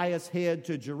Goliath's head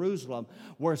to Jerusalem,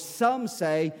 where some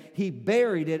say he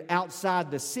buried it outside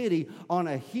the city on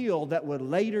a hill that would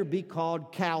later be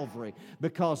called Calvary,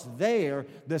 because there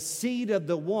the seed of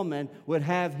the woman would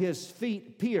have his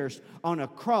feet pierced on a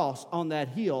cross on that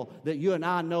hill that you and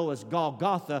I know as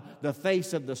Golgotha, the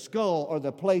face of the skull or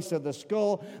the place of the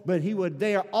skull, but he would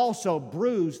there also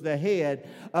bruise the head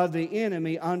of the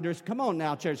enemy under. Come on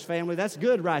now, church family, that's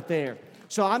good right there.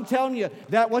 So I'm telling you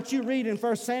that what you read in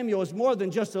 1 Samuel is more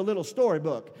than just a little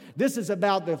storybook. This is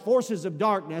about the forces of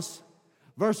darkness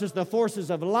versus the forces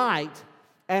of light,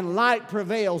 and light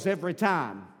prevails every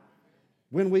time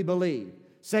when we believe.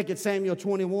 2 Samuel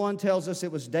 21 tells us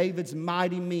it was David's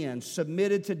mighty men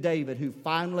submitted to David who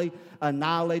finally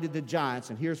annihilated the giants.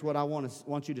 And here's what I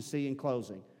want you to see in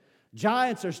closing.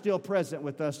 Giants are still present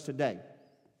with us today.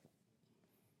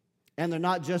 And they're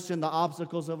not just in the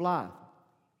obstacles of life.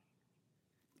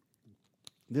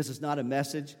 This is not a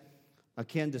message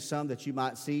akin to some that you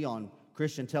might see on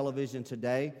Christian television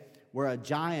today, where a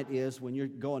giant is when you're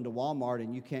going to Walmart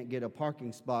and you can't get a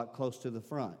parking spot close to the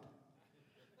front.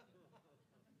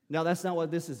 Now, that's not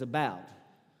what this is about.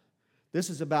 This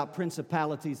is about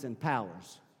principalities and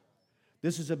powers.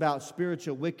 This is about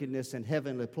spiritual wickedness in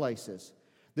heavenly places.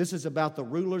 This is about the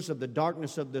rulers of the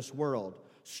darkness of this world,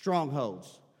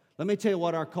 strongholds. Let me tell you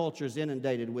what our culture is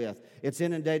inundated with. It's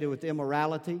inundated with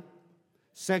immorality,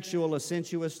 sexual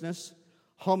licentiousness,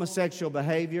 homosexual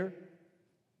behavior,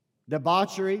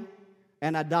 debauchery,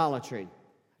 and idolatry.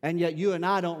 And yet you and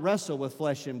I don't wrestle with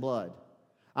flesh and blood.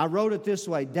 I wrote it this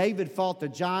way: David fought the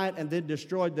giant and then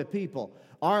destroyed the people.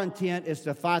 Our intent is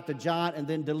to fight the giant and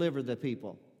then deliver the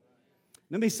people.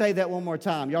 Let me say that one more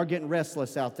time. Y'all getting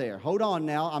restless out there. Hold on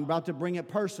now. I'm about to bring it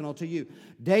personal to you.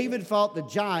 David fought the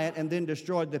giant and then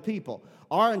destroyed the people.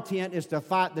 Our intent is to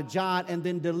fight the giant and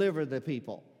then deliver the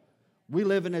people. We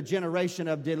live in a generation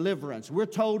of deliverance. We're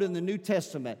told in the New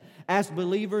Testament, as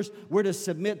believers, we're to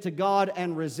submit to God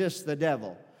and resist the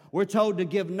devil. We're told to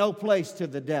give no place to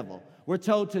the devil. We're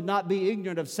told to not be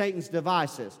ignorant of Satan's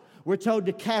devices. We're told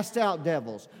to cast out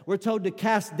devils. We're told to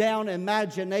cast down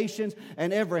imaginations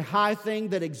and every high thing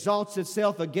that exalts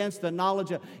itself against the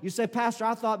knowledge of... You say, Pastor,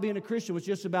 I thought being a Christian was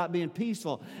just about being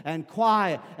peaceful and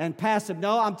quiet and passive.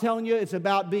 No, I'm telling you, it's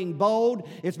about being bold.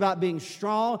 It's about being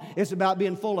strong. It's about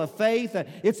being full of faith.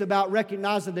 It's about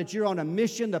recognizing that you're on a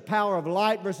mission, the power of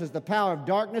light versus the power of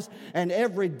darkness. And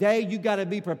every day you got to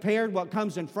be prepared what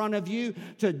comes in front of you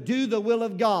to do the will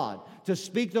of God, to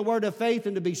speak the word of faith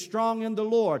and to be strong in the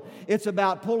Lord. It's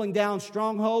about pulling down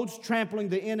strongholds, trampling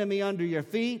the enemy under your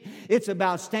feet. It's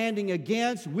about standing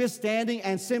against, withstanding,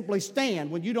 and simply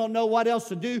stand. When you don't know what else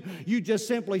to do, you just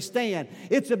simply stand.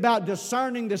 It's about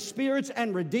discerning the spirits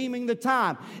and redeeming the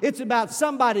time. It's about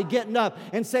somebody getting up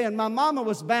and saying, my mama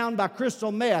was bound by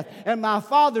crystal meth and my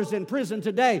father's in prison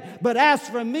today. But as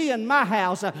for me and my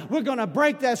house, we're going to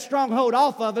break that stronghold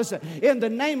off of us in the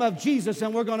name of Jesus,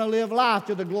 and we're going to live life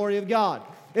to the glory of God.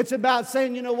 It's about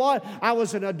saying, you know what? I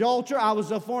was an adulterer. I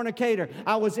was a fornicator.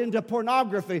 I was into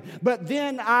pornography. But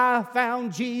then I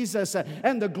found Jesus,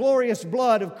 and the glorious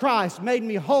blood of Christ made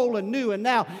me whole and new. And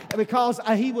now, because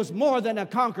He was more than a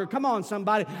conqueror. Come on,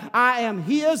 somebody. I am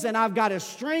His, and I've got His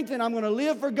strength, and I'm going to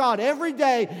live for God every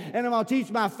day. And I'm going to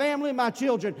teach my family and my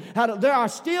children how to... There are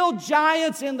still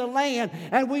giants in the land,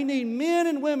 and we need men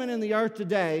and women in the earth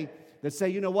today that say,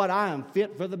 you know what? I am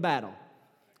fit for the battle.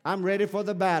 I'm ready for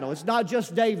the battle. It's not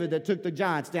just David that took the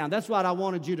giants down. That's what I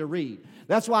wanted you to read.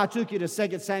 That's why I took you to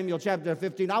 2 Samuel chapter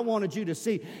 15. I wanted you to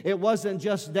see it wasn't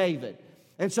just David.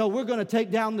 And so we're going to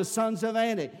take down the sons of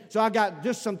Anak. So I got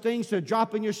just some things to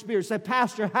drop in your spirit. Say,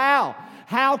 Pastor, how?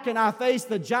 How can I face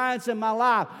the giants in my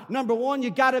life? Number one,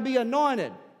 you got to be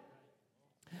anointed.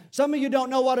 Some of you don't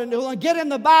know what to do. Get in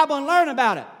the Bible and learn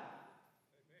about it.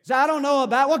 So I don't know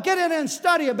about it. Well, get in and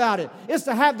study about it. It's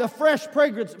to have the fresh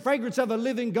fragrance of a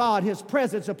living God, His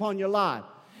presence upon your life.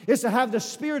 It's to have the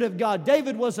Spirit of God.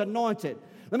 David was anointed.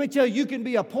 Let me tell you, you can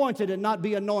be appointed and not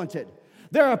be anointed.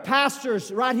 There are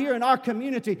pastors right here in our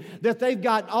community that they've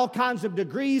got all kinds of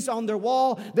degrees on their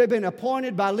wall. They've been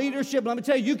appointed by leadership. Let me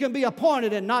tell you, you can be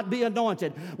appointed and not be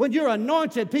anointed. When you're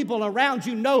anointed, people around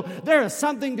you know there is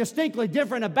something distinctly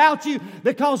different about you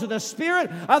because of the Spirit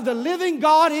of the living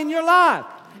God in your life.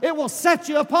 It will set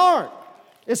you apart.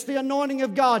 It's the anointing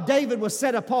of God. David was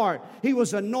set apart. He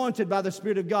was anointed by the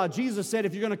Spirit of God. Jesus said,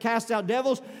 if you're going to cast out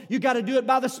devils, you got to do it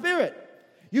by the Spirit.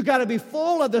 You got to be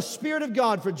full of the Spirit of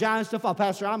God for giants to fall.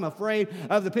 Pastor, I'm afraid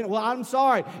of the pen. Well, I'm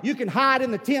sorry. You can hide in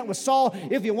the tent with Saul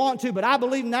if you want to, but I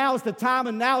believe now is the time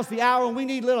and now is the hour when we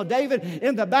need little David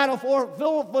in the battlefield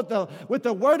with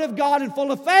the Word of God and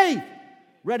full of faith,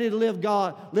 ready to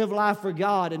live life for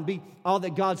God and be all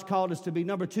that God's called us to be.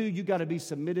 Number two, you got to be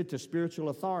submitted to spiritual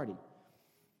authority.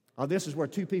 Oh, this is where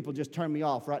two people just turned me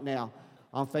off right now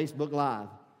on Facebook Live.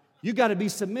 You got to be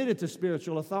submitted to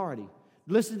spiritual authority.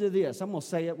 Listen to this. I'm going to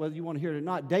say it whether you want to hear it or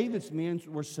not. David's men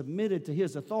were submitted to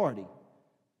his authority.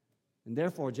 And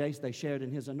therefore, Jace, they shared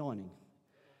in his anointing.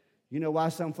 You know why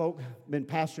some folk been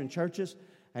pastoring churches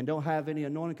and don't have any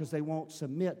anointing? Because they won't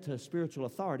submit to spiritual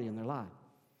authority in their life.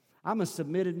 I'm a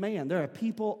submitted man. There are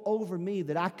people over me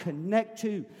that I connect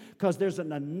to because there's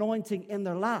an anointing in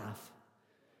their life.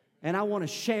 And I want to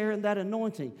share in that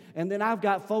anointing. And then I've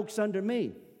got folks under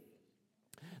me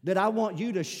that I want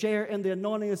you to share in the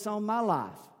anointing that's on my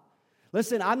life.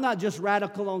 Listen, I'm not just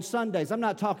radical on Sundays. I'm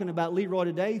not talking about Leroy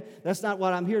today. That's not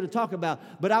what I'm here to talk about.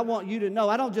 But I want you to know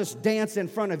I don't just dance in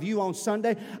front of you on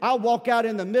Sunday. I'll walk out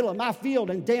in the middle of my field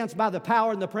and dance by the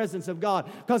power and the presence of God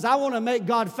because I want to make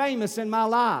God famous in my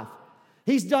life.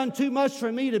 He's done too much for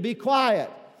me to be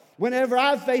quiet. Whenever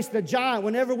I've faced a giant,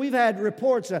 whenever we've had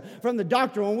reports from the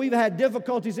doctor, when we've had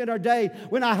difficulties in our day,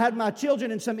 when I had my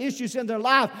children and some issues in their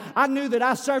life, I knew that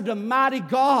I served a mighty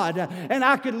God, and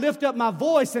I could lift up my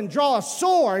voice and draw a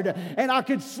sword, and I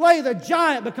could slay the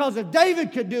giant, because if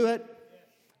David could do it,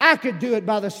 I could do it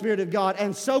by the Spirit of God,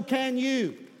 and so can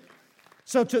you.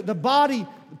 So to the body,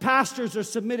 pastors are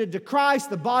submitted to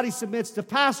Christ, the body submits to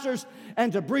pastors,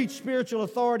 and to breach spiritual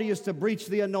authority is to breach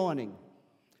the anointing.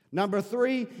 Number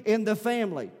 3, in the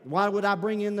family. Why would I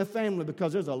bring in the family?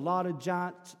 Because there's a lot of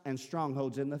giants and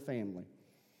strongholds in the family.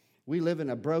 We live in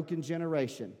a broken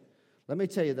generation. Let me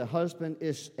tell you, the husband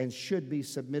is and should be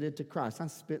submitted to Christ. I'm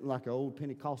spitting like an old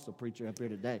Pentecostal preacher up here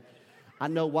today. I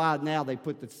know why now they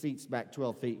put the seats back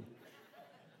 12 feet.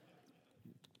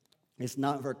 It's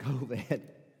not for COVID.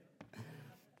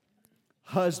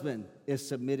 Husband is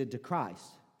submitted to Christ.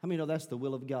 How many know that's the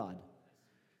will of God?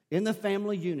 In the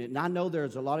family unit, and I know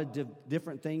there's a lot of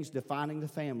different things defining the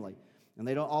family, and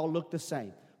they don't all look the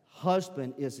same.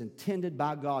 Husband is intended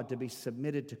by God to be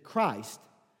submitted to Christ,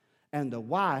 and the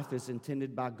wife is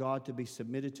intended by God to be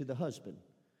submitted to the husband.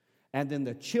 And then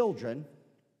the children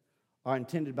are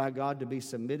intended by God to be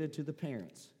submitted to the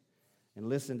parents. And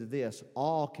listen to this,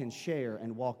 all can share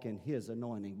and walk in His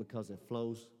anointing because it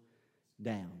flows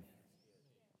down.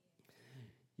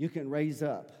 You can raise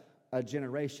up a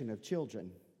generation of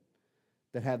children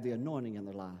that have the anointing in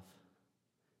their life.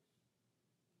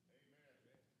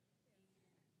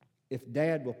 If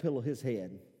dad will pillow his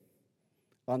head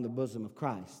on the bosom of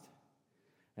Christ,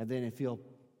 and then if he'll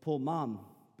pull mom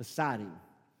beside him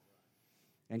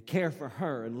and care for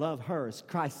her and love her as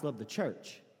Christ loved the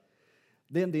church,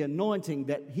 then the anointing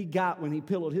that he got when he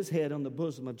pillowed his head on the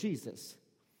bosom of Jesus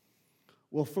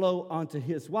will flow onto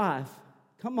his wife.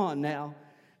 Come on now.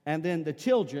 And then the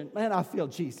children, man, I feel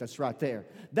Jesus right there.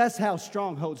 That's how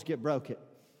strongholds get broken.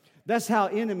 That's how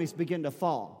enemies begin to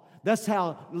fall. That's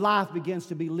how life begins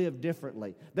to be lived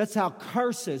differently. That's how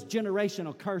curses,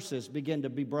 generational curses, begin to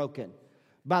be broken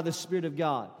by the Spirit of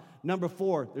God. Number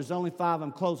 4, there's only 5,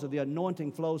 I'm closing. The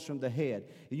anointing flows from the head.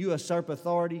 You usurp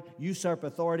authority,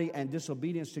 and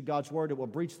disobedience to God's word, it will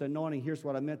breach the anointing. Here's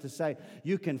what I meant to say.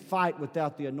 You can fight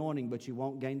without the anointing, but you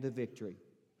won't gain the victory.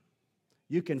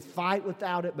 You can fight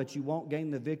without it, but you won't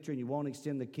gain the victory and you won't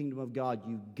extend the kingdom of God.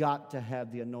 You've got to have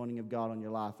the anointing of God on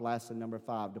your life. Lastly, number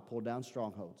 5, to pull down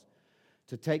strongholds,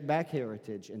 to take back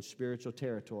heritage and spiritual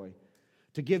territory,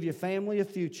 to give your family a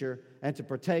future, and to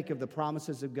partake of the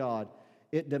promises of God.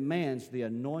 It demands the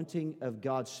anointing of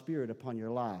God's Spirit upon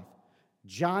your life.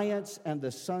 Giants and the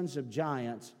sons of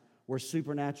giants were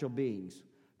supernatural beings.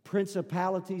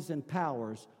 Principalities and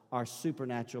powers are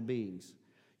supernatural beings.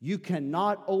 You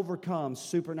cannot overcome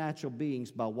supernatural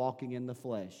beings by walking in the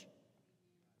flesh.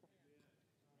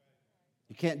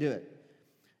 You can't do it.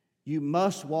 You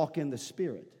must walk in the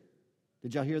Spirit.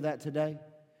 Did y'all hear that today?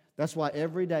 That's why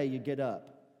every day you get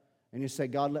up and you say,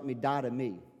 God, let me die to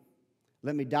me.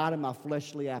 Let me die to my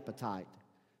fleshly appetite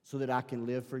so that I can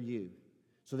live for you,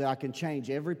 so that I can change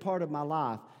every part of my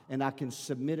life and I can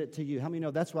submit it to you. How many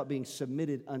know that's what being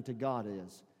submitted unto God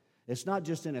is? It's not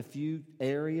just in a few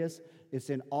areas, it's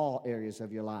in all areas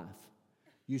of your life.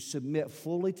 You submit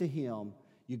fully to Him,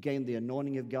 you gain the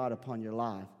anointing of God upon your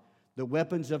life. The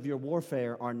weapons of your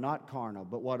warfare are not carnal,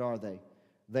 but what are they?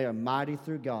 They are mighty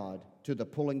through God to the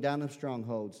pulling down of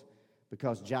strongholds,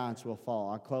 because giants will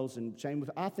fall. I close in shame.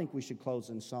 I think we should close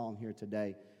in song here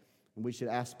today, and we should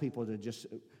ask people to just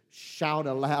shout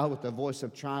aloud with the voice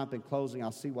of triumph in closing.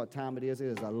 I'll see what time it is. It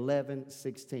is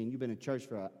 11:16. You've been in church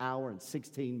for an hour and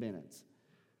 16 minutes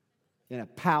in a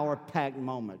power-packed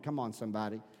moment. Come on,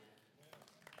 somebody.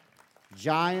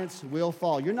 Giants will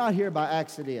fall. You're not here by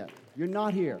accident. You're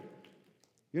not here.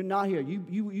 You're not here.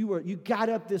 You got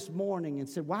up this morning and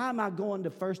said, why am I going to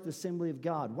First Assembly of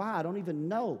God? Why? I don't even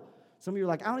know. Some of you are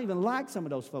like, I don't even like some of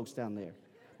those folks down there.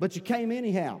 But you came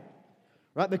anyhow,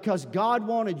 right? Because God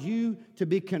wanted you to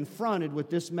be confronted with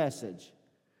this message.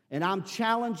 And I'm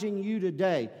challenging you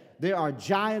today. There are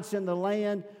giants in the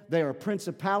land. There are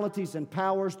principalities and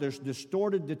powers. There's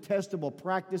distorted, detestable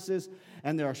practices.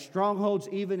 And there are strongholds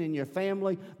even in your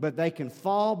family. But they can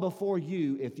fall before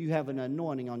you if you have an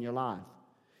anointing on your life.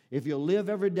 If you'll live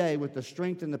every day with the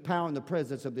strength and the power and the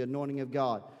presence of the anointing of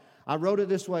God. I wrote it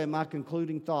this way in my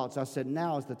concluding thoughts. I said,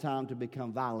 now is the time to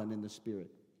become violent in the Spirit.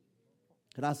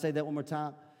 Can I say that one more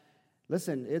time?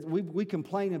 Listen, we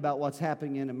complain about what's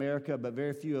happening in America, but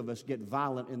very few of us get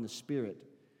violent in the Spirit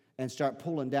and start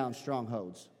pulling down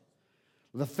strongholds.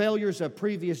 The failures of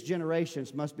previous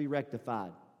generations must be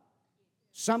rectified.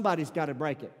 Somebody's got to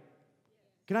break it.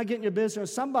 Can I get in your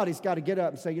business? Somebody's got to get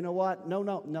up and say, you know what?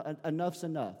 No, enough's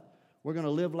enough. We're going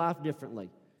to live life differently.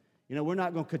 You know, we're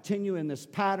not going to continue in this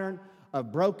pattern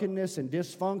of brokenness and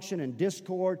dysfunction and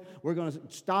discord. We're going to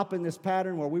stop in this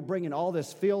pattern where we're bringing all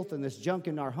this filth and this junk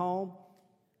in our home.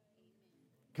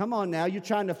 Come on now, you're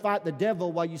trying to fight the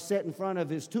devil while you sit in front of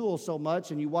his tools so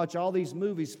much and you watch all these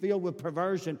movies filled with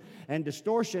perversion and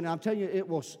distortion. And I'm telling you,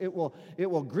 it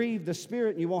will grieve the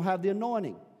Spirit and you won't have the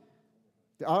anointing.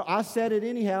 I said it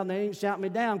anyhow and they ain't shouting me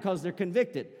down because they're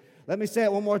convicted. Let me say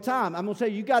it one more time. I'm going to tell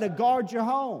you, you got to guard your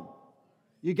home.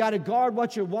 You got to guard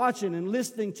what you're watching and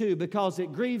listening to because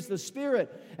it grieves the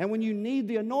Spirit. And when you need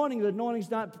the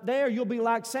anointing's not there. You'll be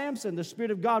like Samson. The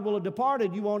Spirit of God will have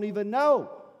departed. You won't even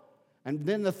know. And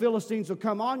then the Philistines will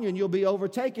come on you and you'll be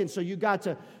overtaken. So you got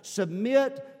to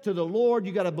submit to the Lord.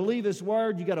 You got to believe His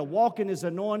word. You got to walk in His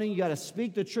anointing. You got to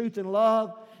speak the truth in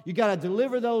love. You got to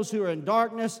deliver those who are in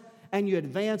darkness. And you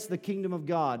advance the kingdom of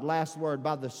God. Last word,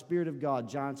 by the Spirit of God,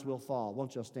 giants will fall.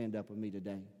 Won't y'all stand up with me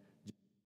today?